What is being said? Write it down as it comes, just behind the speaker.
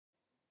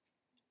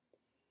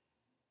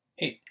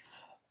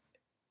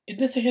In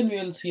this session, we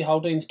will see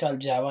how to install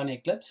Java and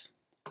Eclipse.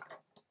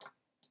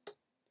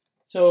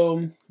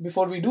 So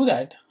before we do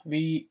that,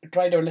 we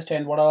try to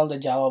understand what are all the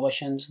Java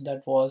versions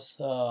that was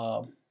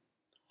that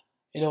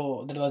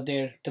was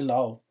there till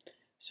now.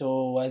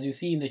 So as you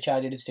see in the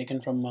chart, it is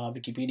taken from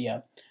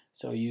Wikipedia.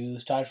 So you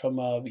start from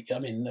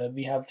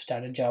we have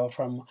started Java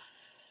from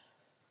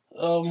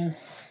um,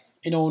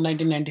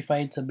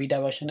 1995. It's a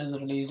beta version is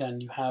released,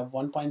 and you have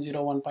 1.0,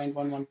 1.1,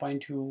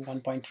 1.2,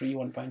 1.3,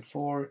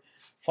 1.4,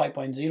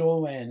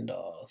 5.0, and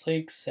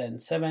 6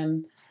 and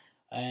 7,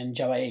 and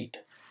Java 8.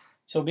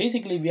 So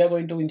basically, we are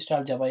going to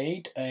install Java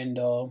 8, and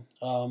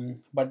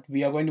but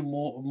we are going to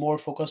more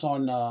focus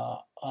on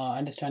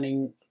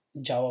understanding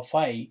Java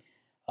 5,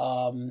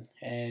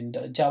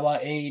 and Java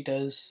 8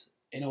 is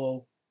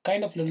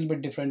kind of a little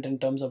bit different in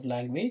terms of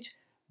language.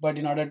 But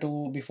in order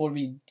to, before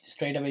we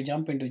straight away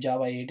jump into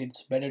Java 8,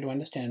 it's better to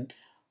understand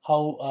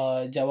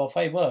how Java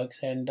 5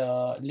 works, and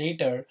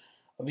later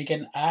we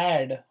can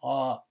add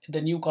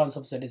the new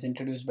concepts that is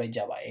introduced by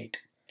Java 8.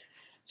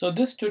 So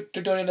this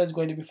tutorial is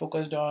going to be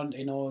focused on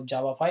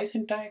Java 5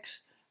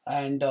 syntax,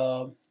 and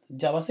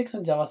Java 6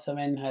 and Java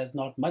 7 has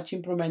not much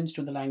improvements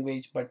to the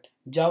language, but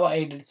Java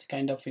 8 is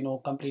kind of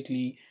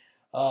completely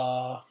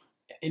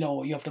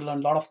you have to learn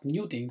a lot of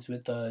new things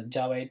with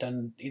Java 8,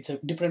 and it's a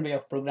different way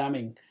of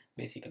programming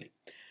basically.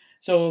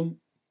 So,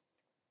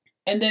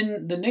 and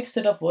then the next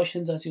set of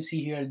versions, as you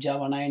see here,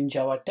 Java 9,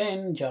 Java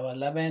 10, Java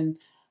 11.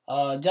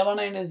 Java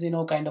 9 is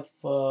kind of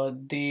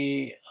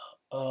they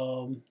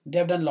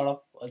have done a lot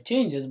of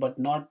changes, but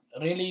not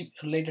really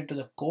related to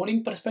the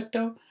coding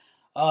perspective.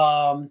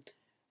 Um,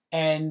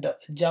 and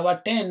Java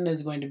 10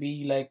 is going to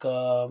be like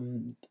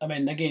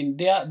again,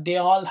 they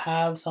all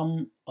have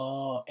some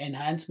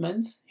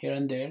enhancements here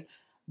and there,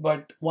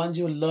 but once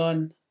you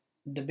learn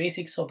the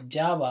basics of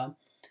Java,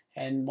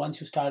 and once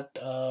you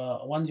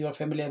are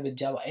familiar with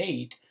Java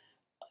 8,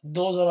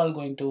 those are all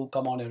going to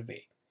come on your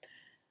way.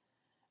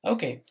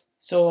 Okay,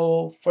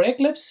 so for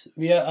Eclipse,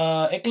 we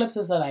are Eclipse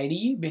is an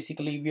IDE.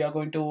 Basically, we are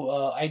going to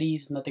IDE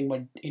is nothing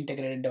but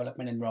integrated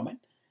development environment.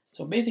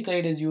 So basically,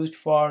 it is used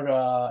for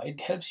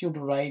it helps you to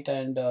write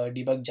and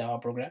debug Java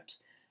programs.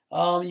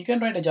 You can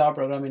write a Java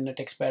program in a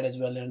TextPad as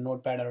well, in a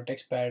Notepad or a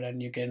TextPad,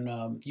 and you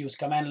can use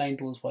command line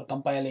tools for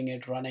compiling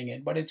it, running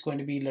it. But it's going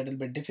to be a little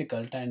bit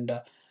difficult, and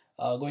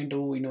going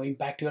to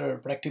impact your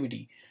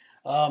productivity.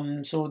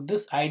 So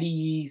this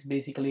IDEs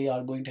basically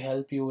are going to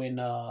help you in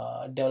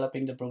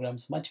developing the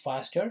programs much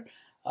faster.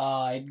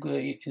 It's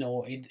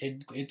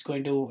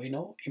going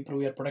to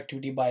improve your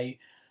productivity by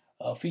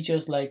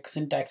features like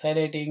syntax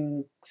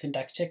highlighting,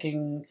 syntax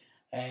checking,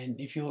 and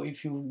if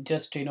you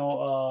just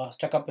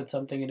stuck up with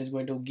something, it is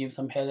going to give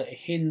some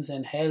hints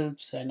and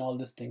helps and all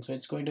these things. So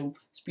it's going to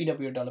speed up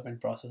your development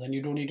process, and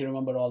you don't need to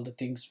remember all the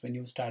things when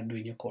you start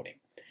doing your coding.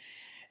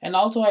 And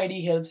also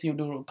IDE helps you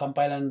to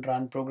compile and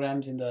run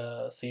programs in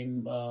the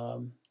same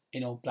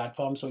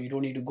platform, so you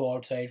don't need to go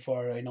outside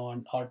for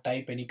or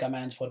type any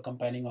commands for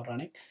compiling or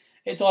running.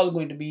 It's all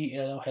going to be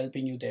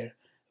helping you there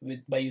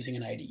by using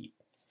an IDE.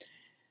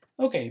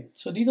 Okay,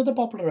 so these are the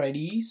popular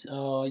IDEs.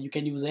 You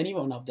can use any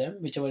one of them,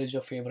 whichever is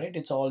your favorite.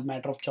 It's all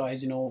matter of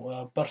choice,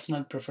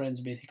 personal preference,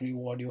 basically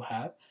what you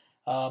have.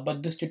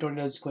 But this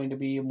tutorial is going to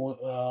be more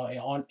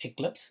on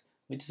Eclipse,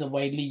 which is a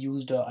widely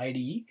used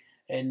IDE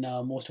in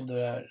most of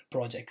the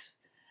projects.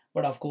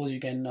 But of course, you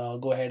can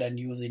go ahead and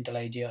use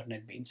IntelliJ or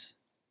NetBeans.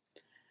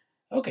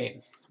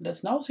 Okay,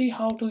 let's now see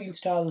how to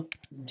install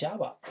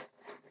Java.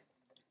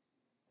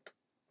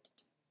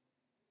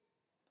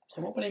 So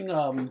I'm opening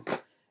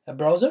a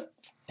browser,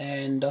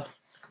 and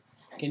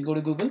you can go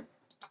to Google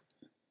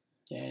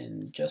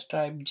and just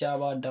type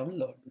Java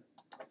download.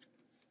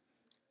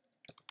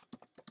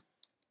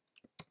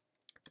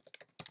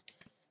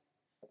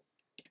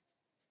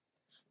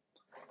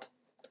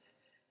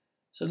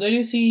 So there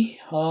you see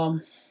a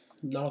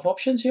lot of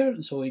options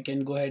here. So you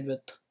can go ahead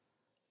with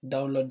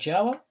download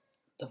Java,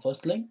 the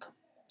first link,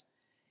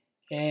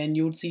 and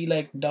you would see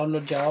like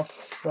download Java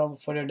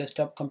for your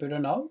desktop computer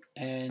now,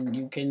 and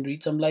you can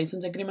read some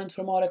license agreements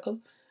from Oracle.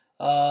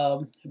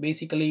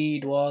 Basically,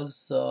 it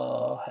was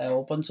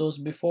open source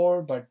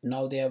before, but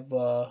now they have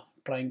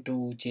trying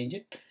to change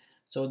it.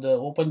 So the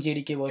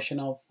OpenJDK version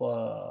of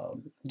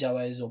Java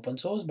is open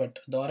source, but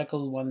the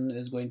Oracle one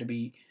is going to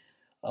be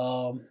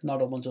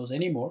not open source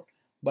anymore.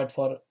 But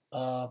for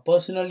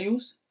personal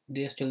use,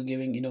 they are still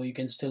giving, you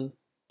can still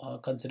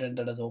consider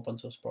that as an open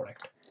source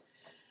product.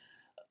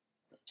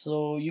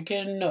 So you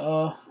can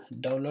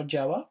download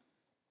Java,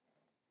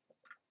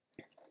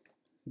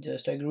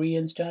 just agree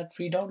and start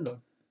free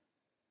download.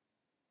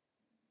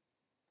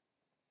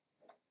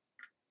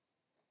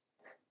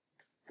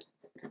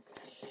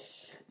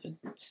 It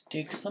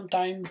takes some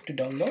time to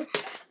download.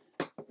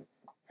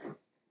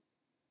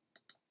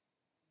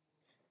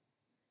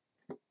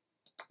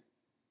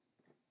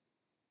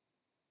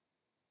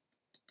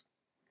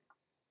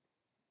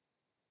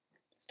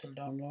 Still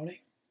downloading.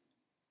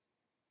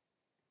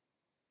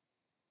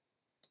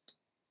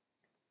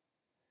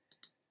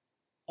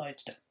 Oh,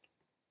 it's done.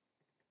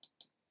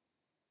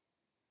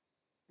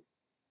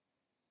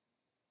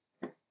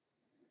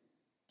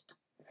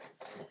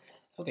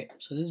 Okay,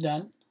 so this is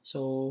done.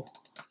 So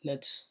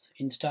let's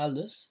install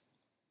this.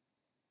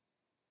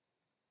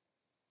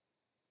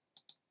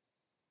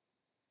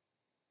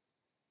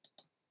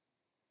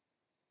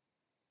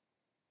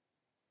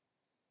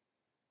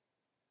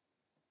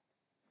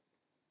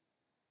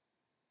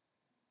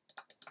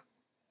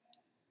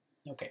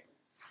 Okay,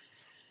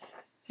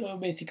 so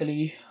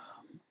basically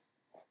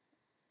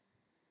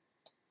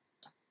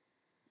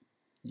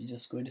you're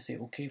just going to say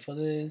okay for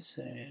this,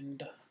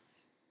 and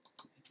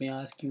let me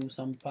ask you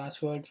some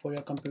password for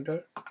your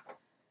computer.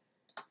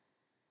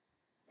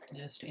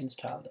 Just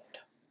install that.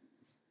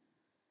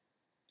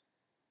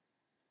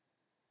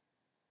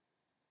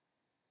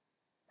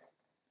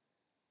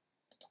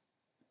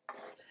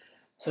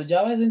 So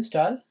Java is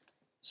installed.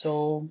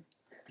 So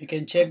you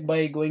can check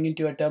by going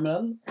into your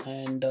terminal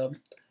and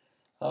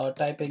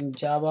typing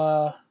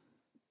java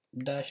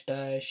dash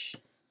dash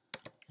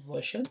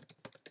version.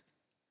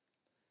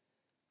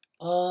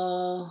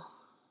 I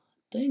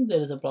think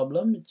there is a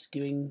problem. It's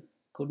giving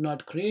could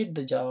not create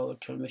the Java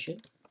virtual machine.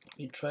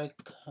 We try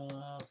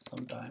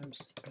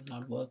sometimes it will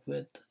not work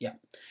with, yeah,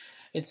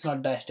 it's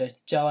not dash dash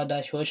java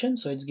dash version,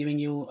 so it's giving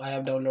you I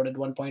have downloaded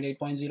 1.8.0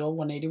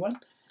 181,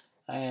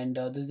 and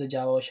this is the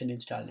Java version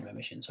installed in my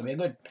machine, so we're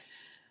good.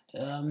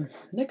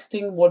 Next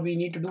thing what we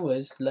need to do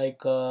is like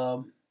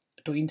to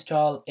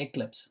install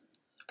Eclipse.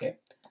 Okay,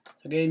 so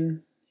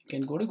again you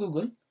can go to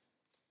Google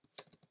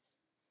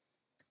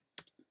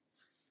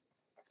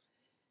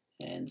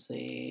and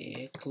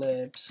say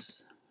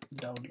Eclipse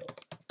download.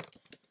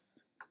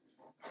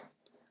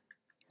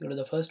 Go to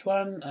the first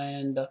one,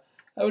 and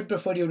I would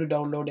prefer you to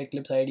download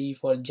Eclipse IDE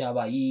for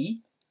Java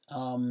EE.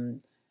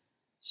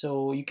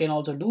 So you can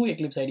also do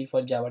Eclipse IDE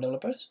for Java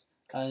developers,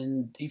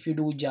 and if you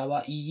do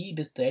Java EE,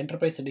 this is the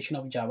enterprise edition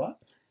of Java,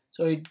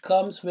 so it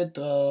comes with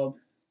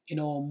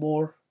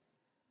more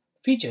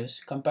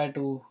features compared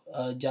to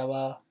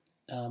Java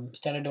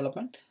standard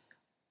development.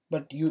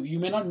 But you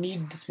may not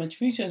need this much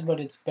features, but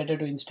it's better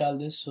to install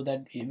this so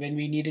that when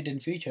we need it in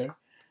future,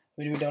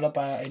 when we develop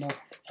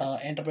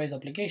enterprise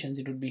applications,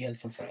 it would be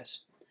helpful for us.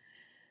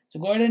 So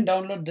go ahead and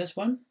download this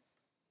one.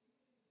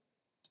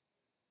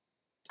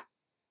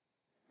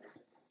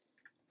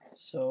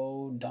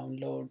 So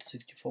download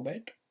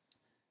 64-bit.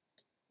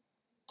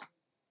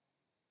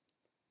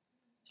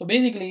 So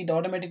basically it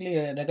automatically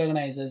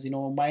recognizes,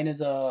 mine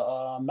is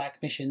a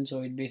Mac machine,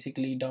 so it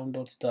basically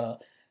downloads the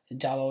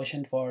Java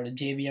version for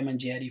JVM and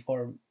JRE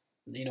for,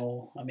 the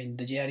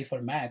JRE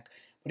for Mac.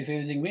 But if you're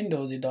using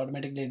Windows, it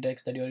automatically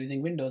detects that you're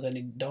using Windows and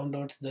it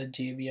downloads the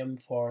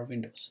JVM for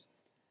Windows.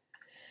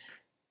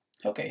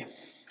 Okay,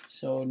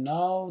 so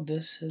now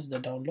this is the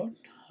download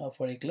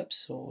for Eclipse.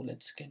 So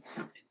let's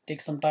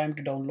take some time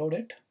to download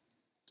it.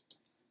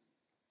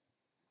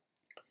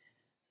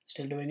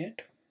 Still doing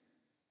it.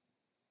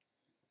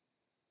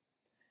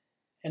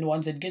 And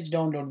once it gets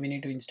downloaded, we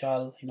need to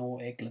install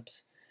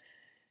Eclipse.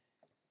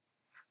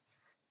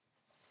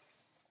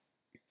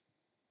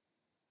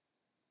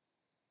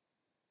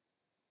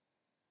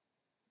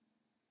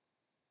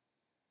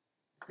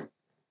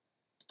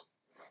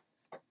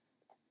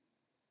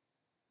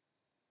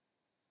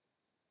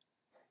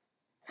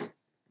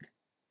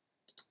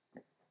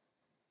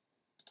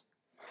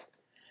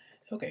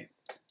 Okay,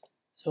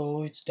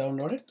 so it's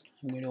downloaded.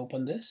 I'm going to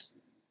open this.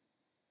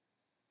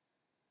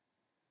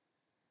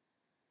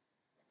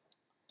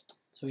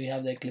 So we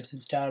have the Eclipse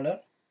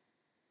installer.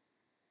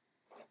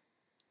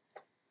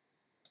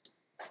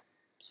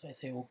 So I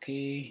say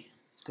okay,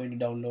 it's going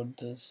to download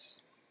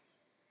this.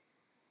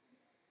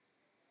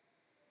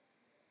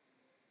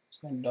 It's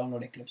going to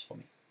download Eclipse for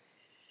me.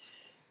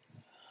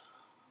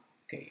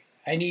 Okay,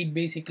 I need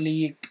basically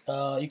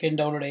you can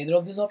download either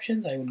of these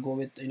options. I would go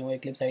with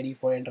Eclipse IDE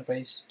for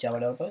enterprise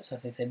Java developers,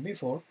 as I said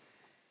before,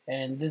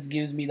 and this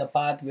gives me the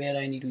path where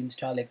I need to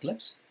install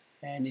Eclipse,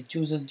 and it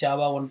chooses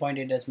Java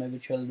 1.8 as my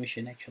virtual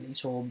machine actually.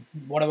 So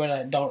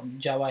whatever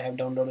Java I have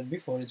downloaded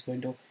before, it's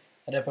going to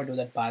refer to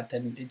that path,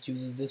 and it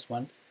uses this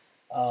one.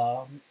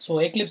 So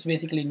Eclipse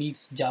basically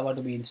needs Java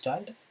to be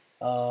installed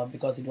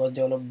because it was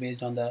developed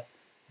based on the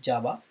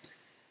Java.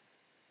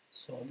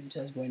 So I'm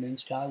just going to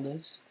install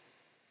this,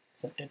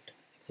 accept it,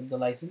 accept the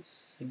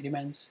license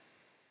agreements.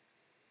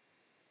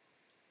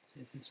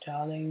 So it's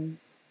installing,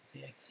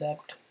 say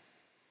accept.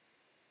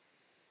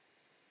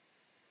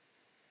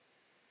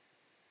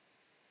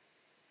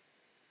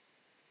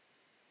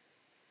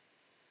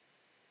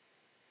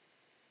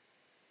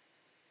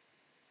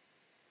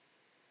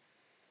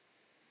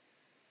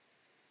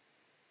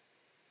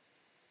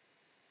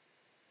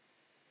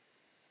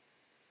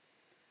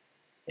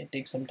 It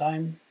takes some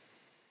time.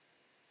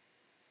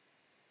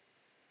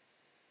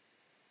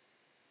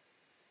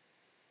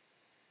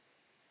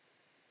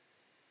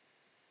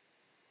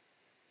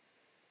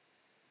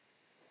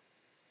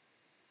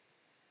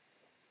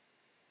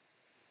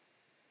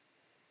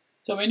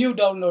 So when you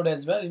download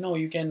as well,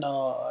 you can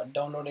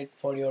download it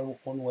for your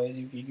own ways.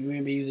 You may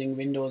be using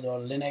Windows or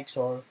Linux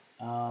or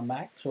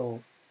Mac,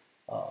 so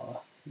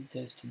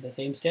just the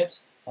same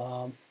steps,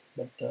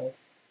 but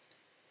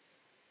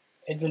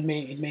it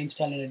may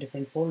install in a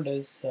different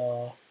folders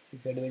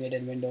if you're doing it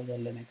in Windows or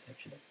Linux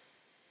actually.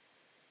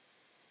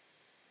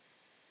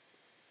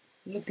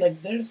 Looks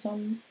like there's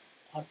some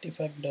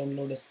artifact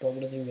download is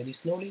progressing very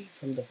slowly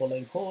from the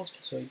following host,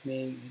 so it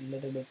may a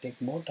little bit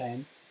take more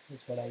time.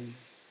 That's what I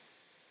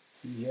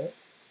see here.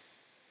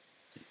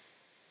 Let's see.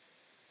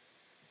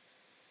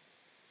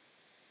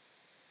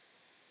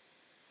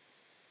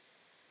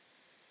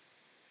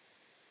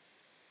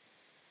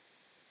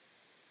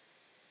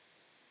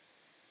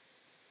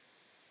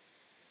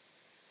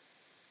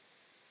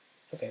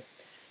 Okay,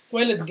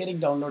 well, it's getting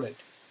downloaded.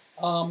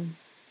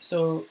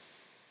 So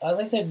as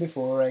I said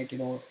before, right,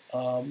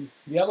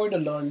 we are going to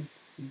learn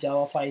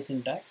Java 5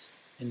 syntax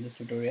in this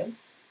tutorial.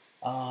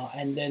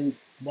 And then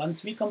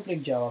once we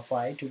complete Java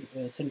 5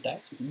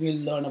 syntax, we'll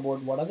learn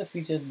about what are the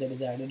features that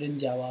is added in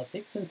Java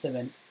 6 and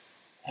 7.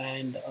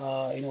 And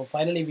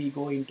finally we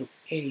go into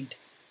 8,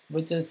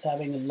 which is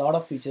having a lot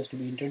of features to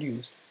be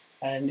introduced.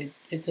 And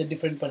it's a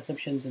different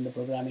perceptions in the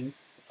programming.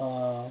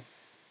 So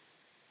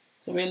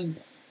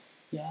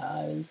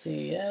I will say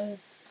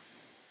yes.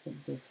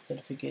 This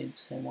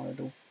certificates, I wanted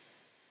to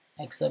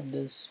accept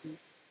this.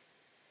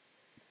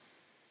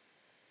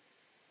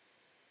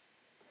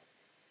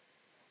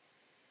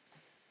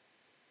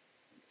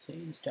 Say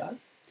install.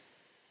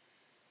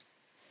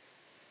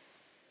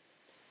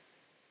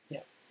 Yeah,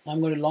 I'm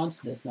going to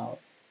launch this now.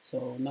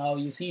 So now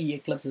you see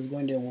Eclipse is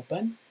going to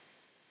open,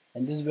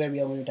 and this is where we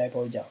are going to type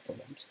our Java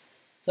programs.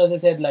 So as I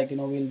said,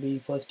 we'll be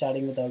first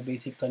starting with our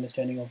basic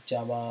understanding of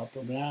Java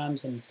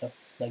programs and stuff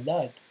like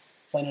that.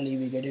 Finally,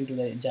 we get into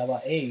the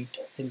Java 8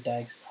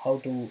 syntax, how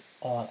to,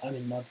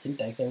 not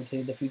syntax, I would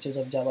say the features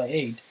of Java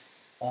 8,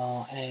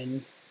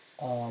 and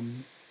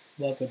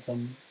work with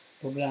some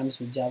programs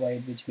with Java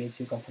 8, which makes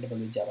you comfortable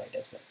with Java 8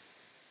 as well.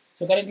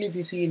 So currently, if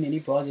you see in any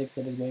projects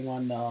that is going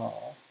on,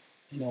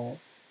 you know,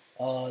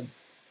 uh,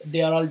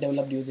 they are all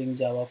developed using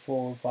Java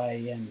 4,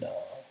 5, and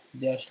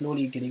they are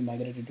slowly getting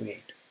migrated to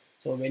 8.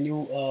 So when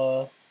you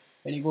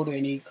go to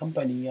any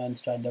company and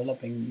start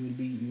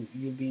developing,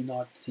 you'll be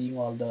not seeing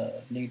all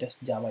the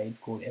latest Java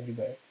 8 code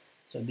everywhere.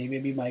 So they may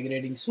be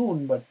migrating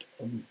soon, but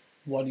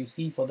what you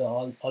see for the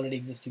already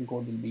existing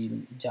code will be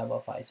in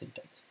Java 5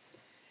 syntax.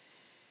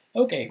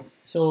 Okay,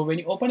 so when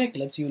you open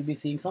Eclipse, you will be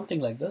seeing something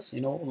like this.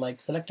 Like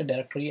select a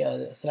directory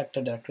as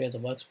a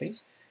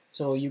workspace.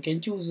 So you can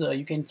choose,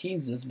 you can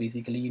change this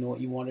basically.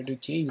 You wanted to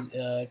change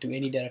to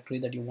any directory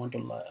that you want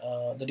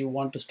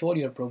to store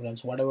your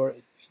programs, whatever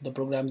the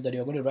programs that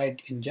you're going to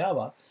write in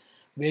Java,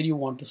 where you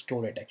want to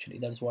store it. Actually,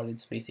 that's what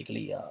it's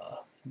basically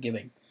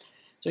giving.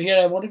 So here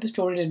I wanted to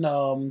store it in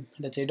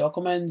let's say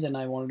documents, and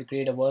I wanted to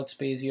create a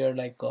workspace here,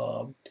 like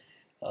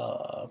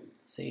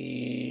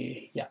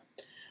say yeah.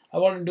 I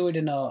want to do it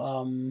in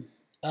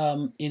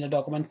a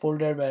document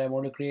folder where I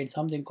want to create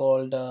something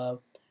called a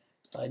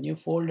new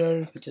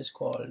folder, which is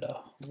called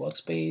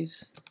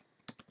workspace,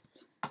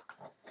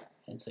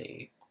 and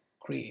say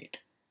create.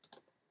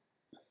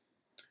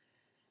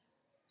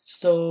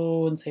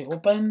 So and say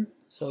open.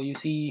 So you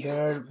see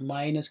here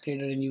mine is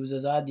created in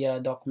users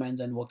Adya, documents,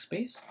 and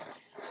workspace.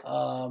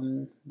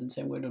 Then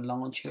say I'm going to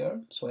launch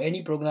here. So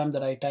any program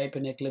that I type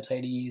in Eclipse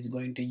IDE is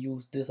going to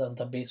use this as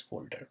the base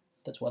folder.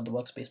 That's what the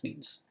workspace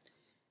means.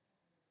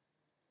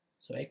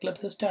 So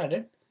Eclipse is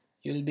started.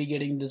 You will be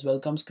getting this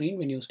welcome screen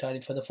when you start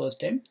it for the first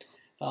time.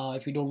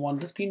 If you don't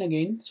want the screen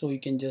again, so you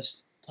can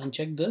just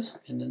uncheck this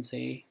and then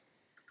say,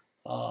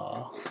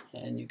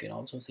 and you can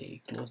also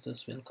say close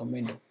this welcome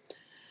window.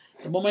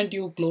 The moment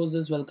you close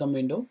this welcome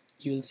window,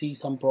 you will see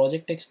some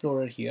project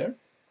explorer here,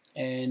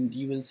 and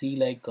you will see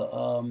like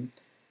let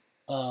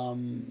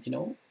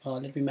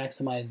me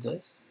maximize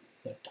this.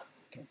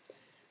 Okay.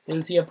 So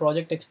you'll see a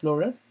project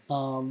explorer,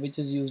 which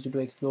is used to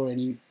explore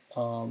any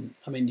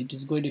it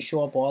is going to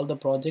show up all the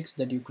projects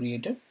that you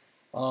created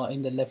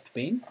in the left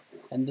pane,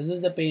 and this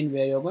is the pane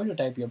where you're going to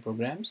type your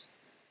programs.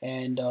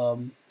 And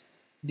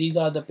these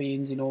are the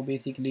panes,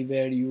 basically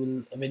where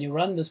when you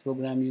run this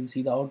program, you'll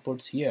see the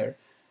outputs here,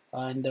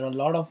 and there are a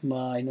lot of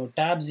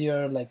tabs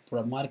here, like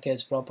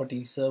markets,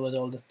 properties, servers,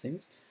 all these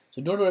things.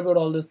 So don't worry about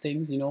all these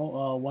things.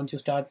 Once you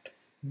start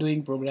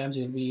doing programs,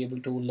 you'll be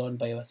able to learn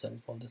by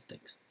yourself all these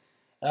things.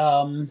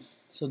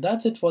 So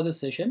that's it for this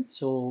session.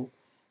 So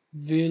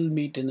we'll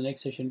meet in the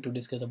next session to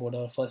discuss about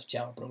our first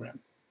Java program.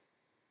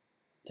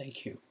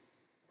 Thank you.